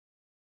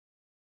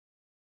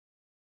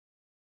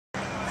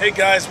Hey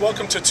guys,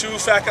 welcome to Two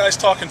Fat Guys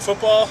Talking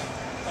Football.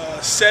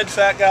 Said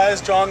fat guys,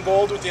 Jon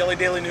Gold with the LA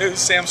Daily News,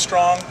 Sam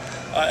Strong,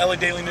 LA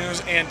Daily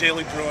News, and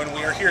Daily Bruin.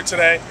 We are here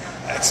today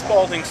at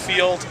Spalding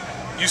Field.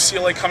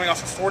 UCLA coming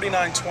off a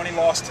 49-20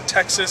 loss to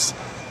Texas.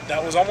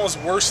 That was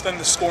almost worse than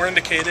the score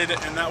indicated,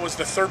 and that was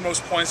the third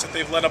most points that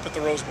they've let up at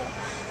the Rose Bowl.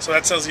 So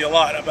that tells you a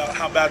lot about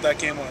how bad that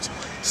game was.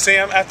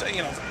 Sam,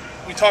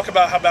 we talk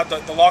about how bad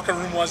the locker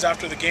room was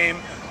after the game.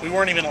 We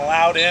weren't even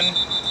allowed in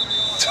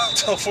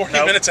until 40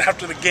 minutes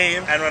after the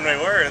game. And when we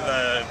were,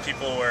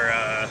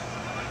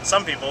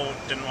 some people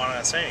didn't want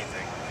to say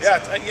anything.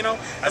 Yeah, so,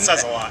 that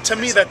says a lot. To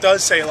me, that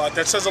does say a lot.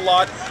 That says a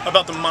lot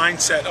about the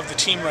mindset of the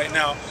team right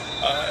now.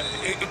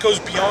 It goes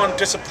beyond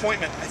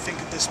disappointment, I think,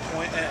 at this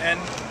point, and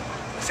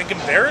I think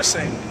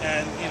embarrassing.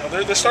 And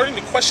they're starting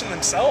to question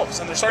themselves,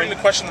 and they're starting to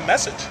question the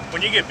message.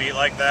 When you get beat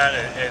like that,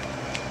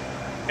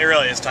 it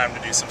really is time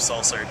to do some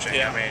soul searching.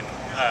 Yeah. I mean,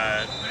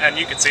 and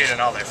you can see it in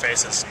all their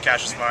faces.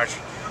 Cassius Marsh,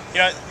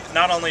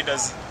 not only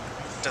does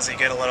he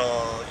get a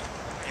little,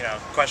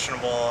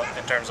 questionable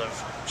in terms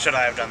of should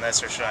I have done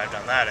this or should I have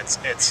done that.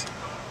 It's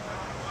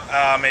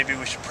maybe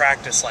we should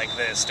practice like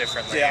this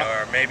differently,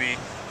 or maybe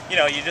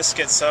you just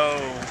get so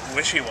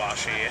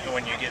wishy-washy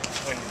when you get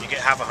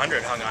half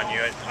 100 hung on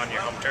you on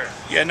your home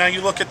turf. Yeah. Now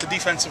you look at the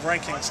defensive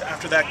rankings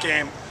after that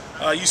game.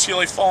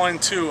 UCLA falling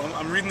to,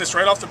 I'm reading this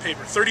right off the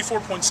paper,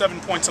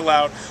 34.7 points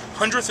allowed,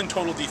 100th in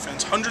total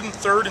defense,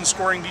 103rd in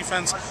scoring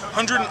defense,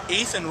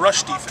 108th in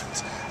rush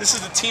defense. This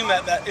is a team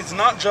that is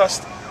not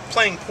just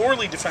playing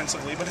poorly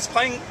defensively, but it's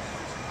playing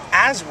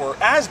as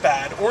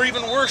bad or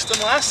even worse than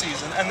last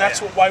season. And that's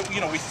why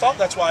we thought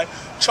that's why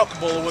Chuck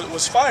Bull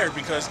was fired,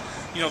 because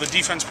the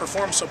defense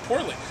performed so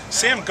poorly.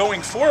 Sam,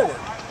 going forward,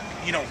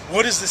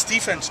 what does this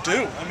defense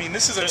do? I mean,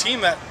 this is a team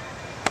that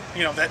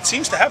that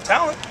seems to have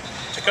talent.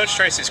 To Coach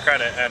Tracy's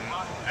credit,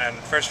 and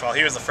first of all,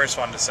 he was the first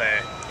one to say,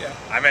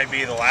 I may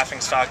be the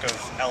laughingstock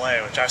of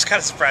LA, which I was kind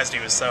of surprised he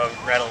was so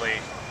readily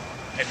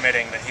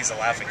admitting that he's a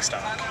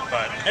laughingstock.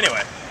 But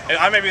anyway,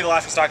 I may be the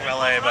laughingstock of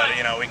LA, but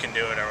we can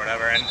do it or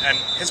whatever. And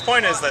his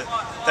point is that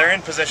they're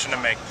in position to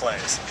make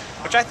plays,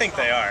 which I think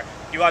they are.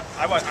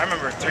 I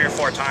remember 3 or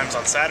 4 times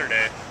on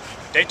Saturday,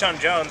 Dayton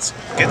Jones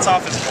gets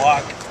off his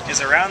block,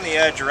 is around the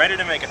edge, ready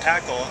to make a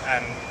tackle,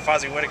 and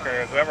Fozzie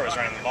Whitaker, whoever was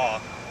running the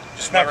ball,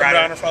 just went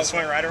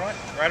right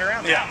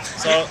around. Yeah.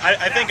 So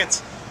I think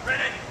it's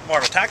more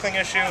of a tackling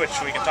issue, which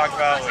we can talk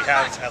about. We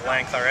have at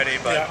length already,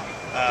 but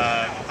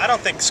I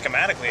don't think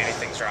schematically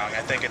anything's wrong.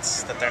 I think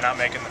it's that they're not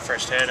making the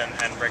first hit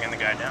and bringing the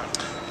guy down.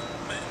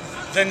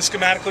 Then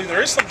schematically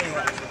there is something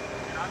wrong.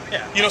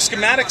 Yeah.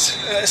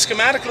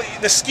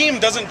 Schematically, the scheme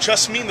doesn't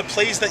just mean the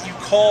plays that you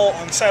call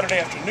on Saturday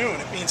afternoon.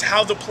 It means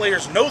how the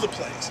players know the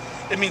plays.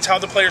 It means how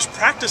the players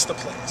practice the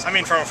plays. I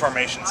mean, from a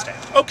formation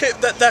standpoint. Okay,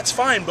 that's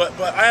fine, but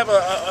I have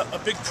a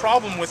big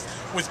problem with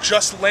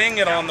just laying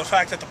it on the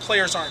fact that the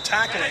players aren't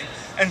tackling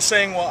and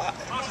saying, well,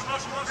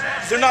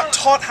 they're not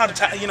taught how to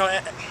tackle.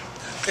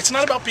 It's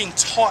not about being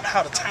taught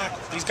how to tackle.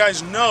 These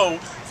guys know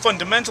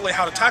fundamentally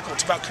how to tackle.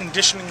 It's about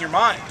conditioning your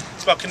mind.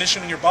 It's about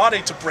conditioning your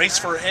body to brace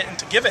for a hit and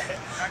to give a hit.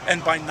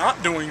 And by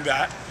not doing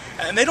that,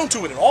 and they don't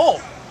do it at all.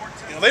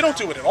 They don't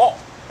do it at all.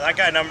 That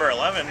guy, number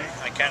 11,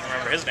 I can't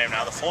remember his name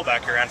now, the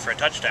fullback who ran for a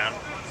touchdown,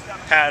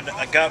 had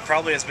a gut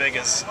probably as big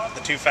as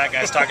the Two Fat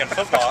Guys Talking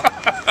Football.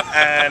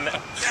 And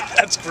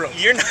that's gross.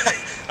 You're not,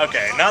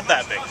 okay, not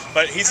that big,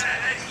 but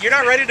you're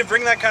not ready to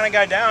bring that kind of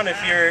guy down if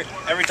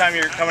every time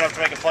you're coming up to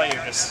make a play,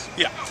 you're just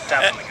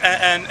tapping the guy.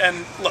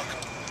 And look,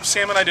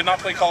 Sam and I did not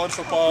play college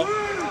football.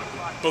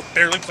 Both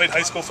barely played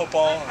high school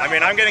football. I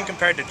mean, I'm getting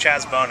compared to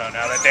Chaz Bono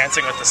now that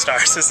Dancing with the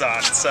Stars is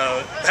on,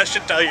 so that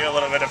should tell you a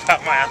little bit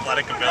about my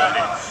athletic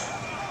ability.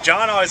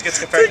 John always gets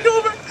compared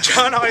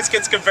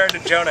to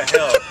Jonah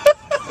Hill,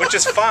 which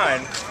is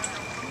fine,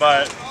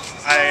 but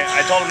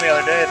I told him the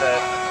other day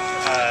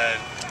that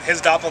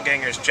his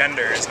doppelganger's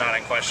gender is not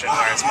in question,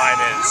 whereas mine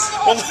is.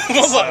 Well,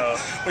 look,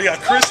 we got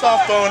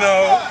Christoph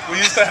Bono, we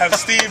used to have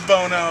Steve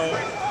Bono.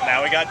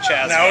 Now we got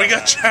Chaz. We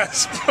got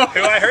Chaz Bono,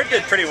 who I heard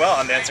did pretty well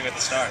on Dancing with the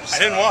Stars. I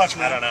didn't watch,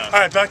 man. I don't know.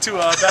 All right, back to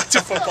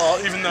football.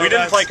 Even though we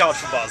didn't play college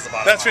football, is the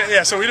bottom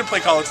line. So we didn't play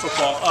college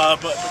football.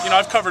 But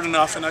I've covered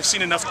enough, and I've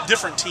seen enough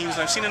different teams,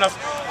 and I've seen enough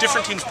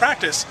different teams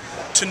practice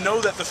to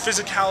know that the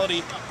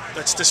physicality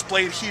that's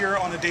displayed here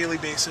on a daily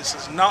basis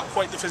is not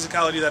quite the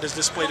physicality that is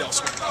displayed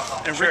elsewhere.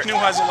 And Rick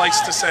Neuheisel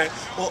likes to say,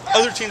 well,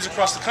 other teams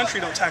across the country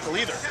don't tackle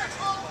either.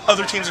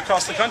 Other teams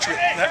across the country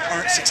that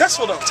aren't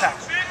successful don't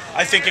tackle.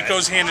 I think it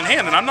goes hand in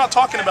hand, and I'm not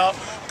talking about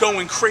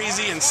going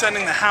crazy and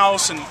sending the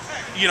house and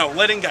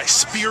letting guys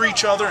spear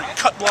each other and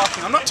cut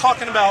blocking. I'm not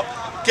talking about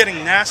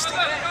getting nasty.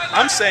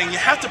 I'm saying you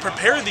have to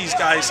prepare these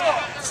guys,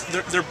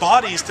 their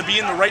bodies, to be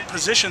in the right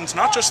positions,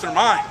 not just their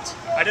minds.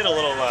 I did a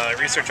little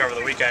research over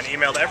the weekend.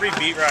 Emailed every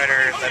beat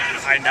writer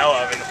that I know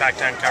of in the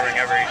Pac-10 covering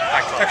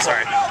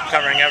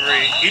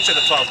each of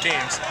the 12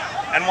 teams,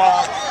 and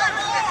while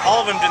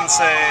all of them didn't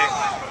say,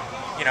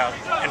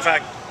 in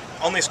fact,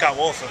 only Scott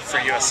Wolf for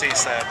USC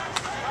said,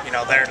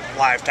 they're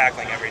live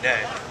tackling every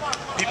day.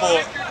 People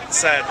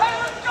said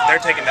they're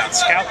taking down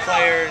scout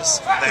players.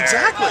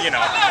 Exactly. You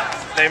know,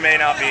 they may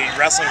not be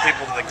wrestling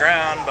people to the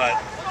ground, but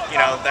you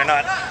know, they're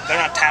not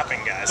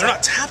tapping guys. They're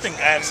not tapping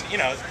guys. And you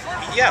know,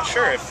 yeah,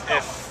 sure.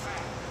 If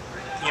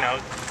you know,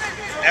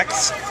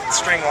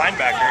 X-string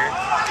linebacker,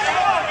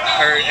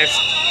 or if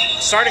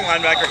starting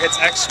linebacker hits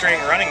X-string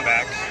running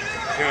back,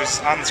 who's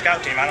on the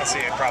scout team, I don't see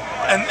a problem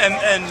with that.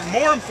 And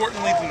more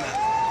importantly than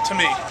that, to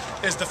me,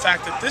 is the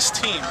fact that this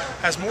team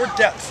has more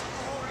depth,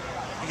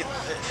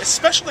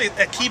 especially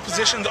at key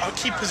positions,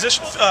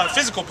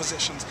 physical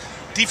positions,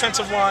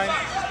 defensive line,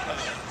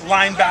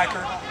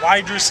 linebacker,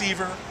 wide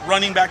receiver,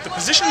 running back, the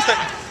positions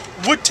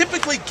that would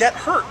typically get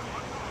hurt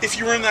if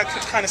you were in that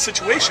kind of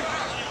situation.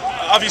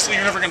 Obviously,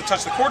 you're never going to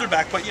touch the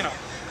quarterback, but, you know,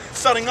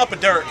 setting up a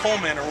Derek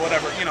Coleman or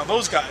whatever, you know,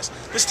 those guys.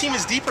 This team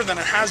is deeper than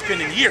it has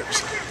been in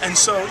years. And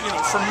so, you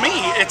know, for me,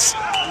 it's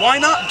why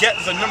not get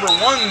the number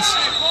ones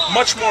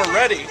much more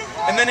ready?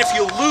 And then if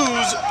you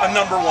lose a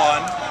number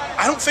one,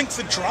 I don't think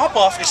the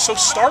drop-off is so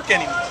stark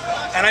anymore.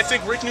 And I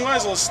think Rick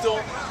Neuheisel is still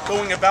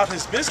going about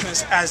his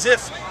business as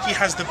if he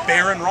has the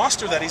barren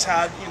roster that he's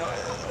had, you know,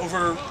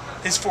 over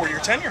his 4-year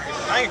tenure here.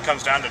 I think it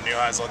comes down to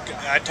Neuheisel.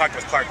 I talked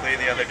with Clark Lee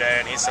the other day,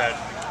 and he said,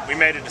 we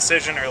made a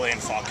decision early in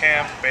fall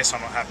camp, based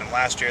on what happened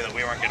last year, that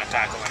we weren't going to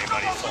tackle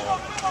anybody full.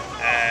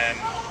 And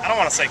I don't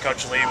want to say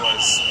Coach Lee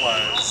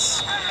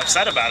was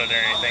upset about it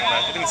or anything,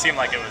 but it didn't seem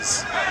like it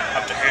was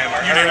up to him or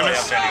really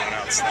up to anyone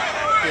else.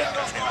 Yeah.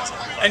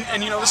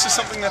 And you know, this is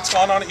something that's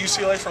gone on at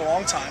UCLA for a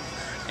long time.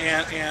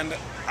 And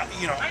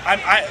you know,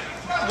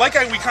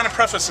 we kind of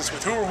preface this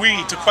with, who are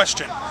we to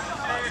question?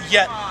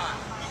 Yet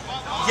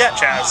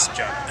Chaz,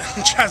 Jonah.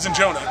 Chaz and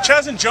Jonah.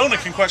 Chaz and Jonah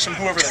can question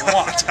whoever they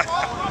want.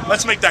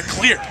 Let's make that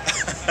clear.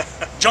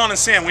 John and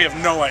Sam, we have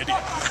no idea.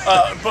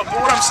 But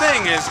what I'm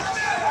saying is,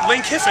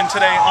 Lane Kiffin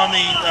today on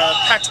the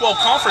Pac-12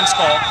 conference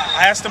call,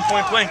 I asked him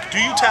point blank, do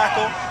you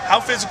tackle? How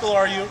physical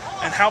are you?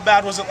 And how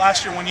bad was it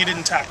last year when you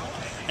didn't tackle?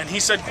 And he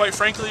said, quite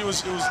frankly, it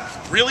was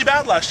really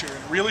bad last year.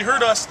 It really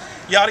hurt us,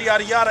 yada,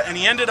 yada, yada. And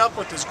he ended up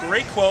with this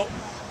great quote,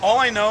 all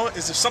I know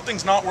is if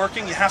something's not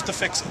working, you have to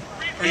fix it.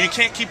 Or you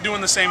can't keep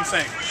doing the same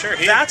thing. Sure.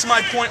 That's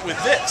my point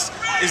with this,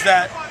 is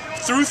that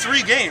through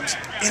 3 games,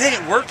 it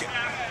ain't working.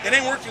 It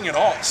ain't working at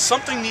all.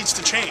 Something needs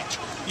to change.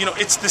 You know,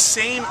 it's the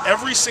same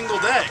every single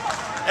day.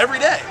 Every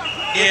day.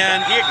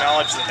 And he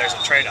acknowledged that there's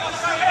a trade-off.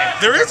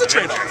 There is a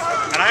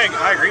trade-off. And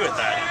I agree with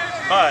that.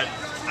 But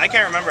I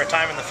can't remember a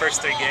time in the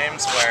first 3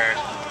 games where,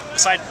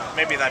 besides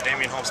maybe that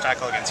Damian Holmes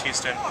tackle against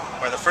Houston,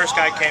 where the first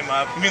guy came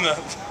up, you mean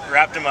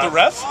wrapped him up. The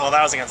ref? Well,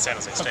 that was against San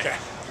Jose State. Okay.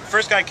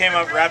 First guy came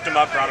up, wrapped him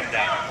up, brought him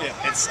down.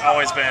 Yeah. It's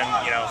always been,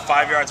 you know,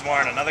 5 yards more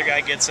and another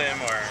guy gets him,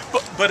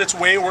 or... But it's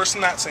way worse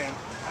than that, Sam,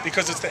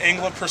 because it's the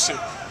angle of pursuit.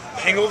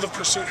 The angle of the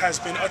pursuit has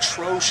been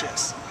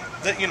atrocious.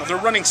 You know, they're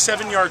running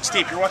 7 yards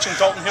deep. You're watching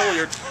Dalton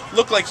Hilliard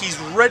look like he's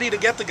ready to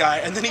get the guy,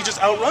 and then he just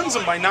outruns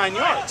him by 9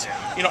 yards.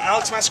 You know,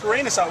 Alex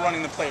Mascarenas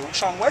outrunning the play,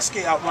 Sean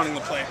Westgate outrunning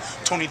the play,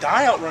 Tony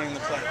Dye outrunning the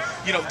play.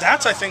 You know,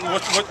 that's, I think,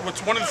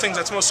 what's one of the things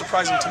that's most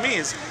surprising to me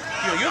is,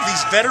 you know, you have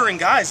these veteran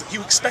guys that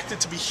you expected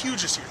to be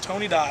huge this year.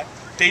 Tony Dye,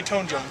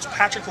 Dayton Jones,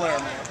 Patrick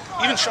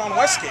Larimore, even Sean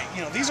Westgate.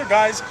 You know, these are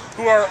guys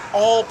who are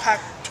all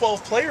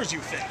Pac-12 players, you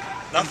think.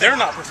 They're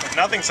not performing.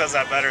 Nothing says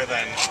that better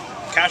than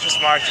Cassius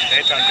Marsh and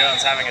Dayton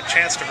Jones having a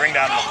chance to bring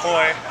down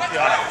McCoy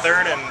on a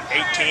 3rd and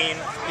 18.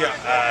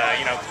 Yeah.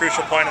 You know,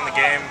 crucial point in the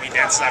game. He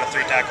dances out of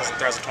 3 tackles and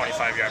throws a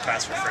 25-yard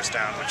pass for a first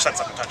down, which sets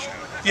up a touchdown.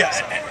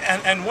 Yes,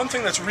 and one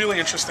thing that's really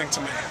interesting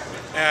to me,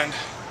 and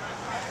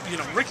you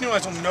know, Rick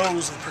Neuheisel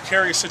knows the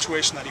precarious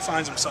situation that he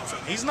finds himself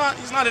in. He's not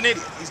an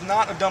idiot. He's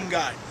not a dumb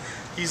guy.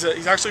 He's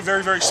actually a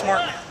very, very smart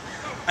man.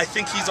 I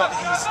think he's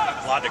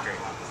law degree.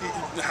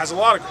 He has a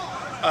law degree.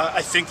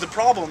 I think the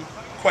problem,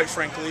 quite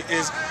frankly,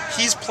 is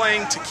he's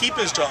playing to keep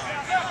his job,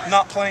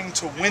 not playing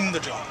to win the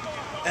job.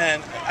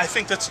 And I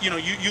think that's, you know,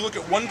 you look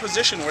at one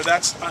position where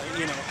that's,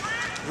 you know,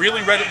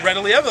 really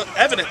readily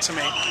evident to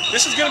me.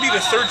 This is going to be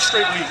the 3rd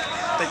straight week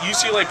that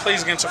UCLA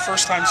plays against a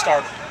first-time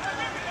starter.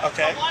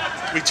 Okay?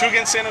 We 2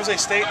 against San Jose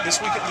State,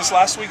 this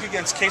last week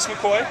against Case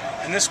McCoy,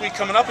 and this week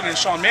coming up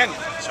against Sean Mannion.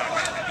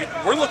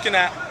 We're looking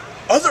at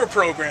other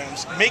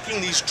programs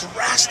making these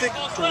drastic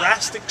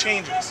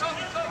changes,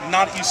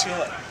 not at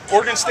UCLA.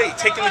 Oregon State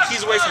taking the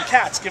keys away from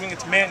Katz, giving it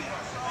to Mannion.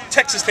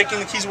 Texas taking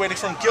the keys away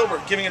from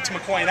Gilbert, giving it to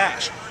McCoy and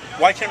Ash.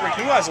 Why can't Rick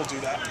Neuheisel do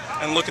that?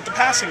 And look at the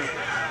passing game.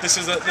 This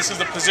is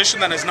a position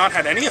that has not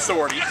had any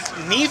authority.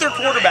 Neither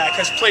quarterback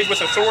has played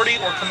with authority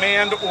or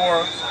command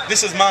or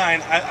this is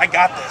mine, I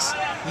got this.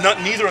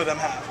 Neither of them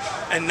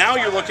have. And now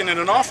you're looking at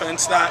an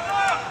offense that,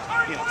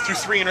 you know, threw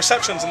 3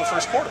 interceptions in the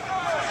first quarter.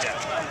 Yeah.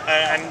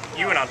 And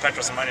you went on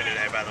Petros and Money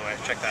today, by the way.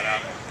 Check that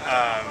out.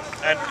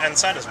 And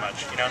said as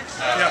much, you know.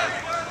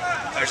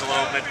 There's a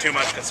little bit too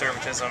much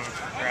conservatism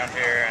around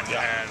here,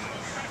 and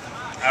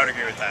I would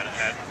agree with that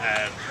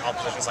at all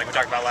positions, like we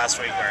talked about last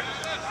week, where,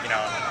 you know,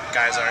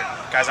 guys aren't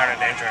in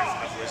danger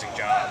of losing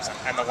jobs,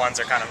 and the ones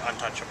are kind of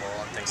untouchable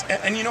and things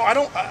like that. And you know,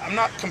 I'm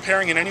not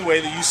comparing in any way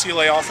the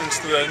UCLA offense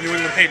to the New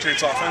England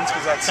Patriots offense,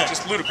 because that's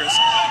just ludicrous.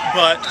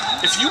 But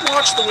if you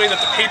watch the way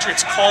that the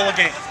Patriots call a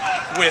game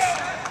with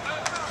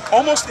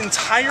almost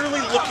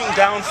entirely looking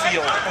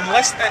downfield,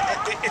 unless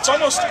it's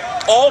almost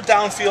all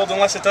downfield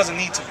unless it doesn't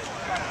need to be.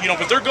 You know,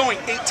 but they're going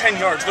 8-10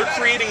 yards. They're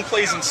creating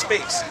plays in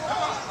space.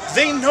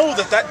 They know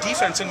that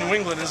defense in New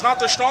England is not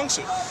their strong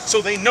suit,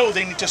 so they know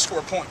they need to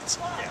score points.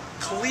 Yeah.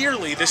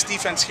 Clearly, this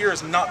defense here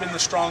has not been the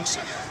strong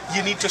suit.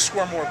 You need to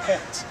score more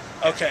points.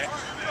 Okay.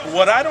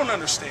 What I don't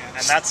understand,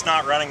 and that's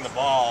not running the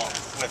ball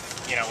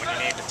with, you know, when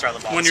you need to throw the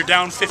ball. When you're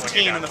down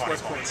 15 in the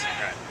fourth quarter.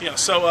 Right. Yeah.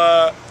 So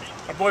our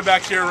boy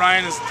back here,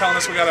 Ryan, is telling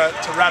us we got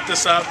to wrap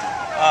this up.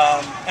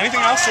 Anything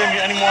else?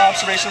 Any more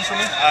observations for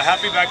me?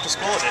 Happy back to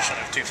school edition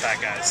of Two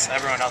Fat Guys.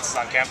 Everyone else is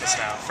on campus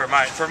now, for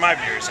my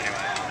viewers anyway.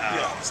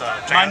 So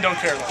mine don't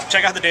care though.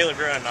 Check out the Daily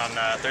Bruin on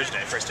Thursday,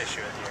 first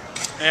issue of the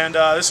year. And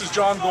this is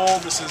Jon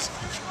Gold. This is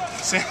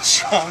Sam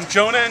Strong,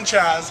 Jonah and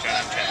Chaz.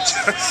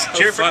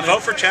 So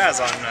vote for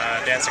Chaz on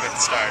Dancing with the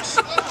Stars.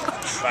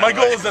 My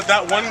goal is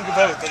that one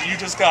vote that you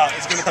just got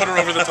is going to put her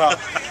over the top.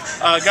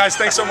 Guys,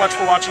 thanks so much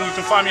for watching. You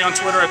can find me on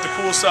Twitter at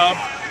 @thecoolsub.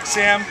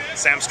 Sam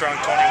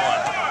Strong21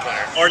 on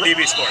Twitter or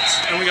DB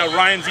Sports. And we got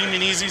Ryan V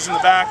Menezes in the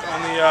back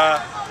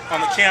on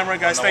the camera.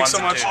 Guys, thanks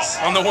so much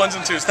on the ones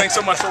and twos. Thanks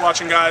so much for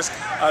watching, guys.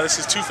 This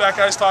is Two Fat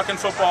Guys Talking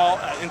Football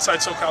at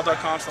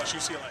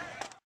InsideSoCal.com/UCLA.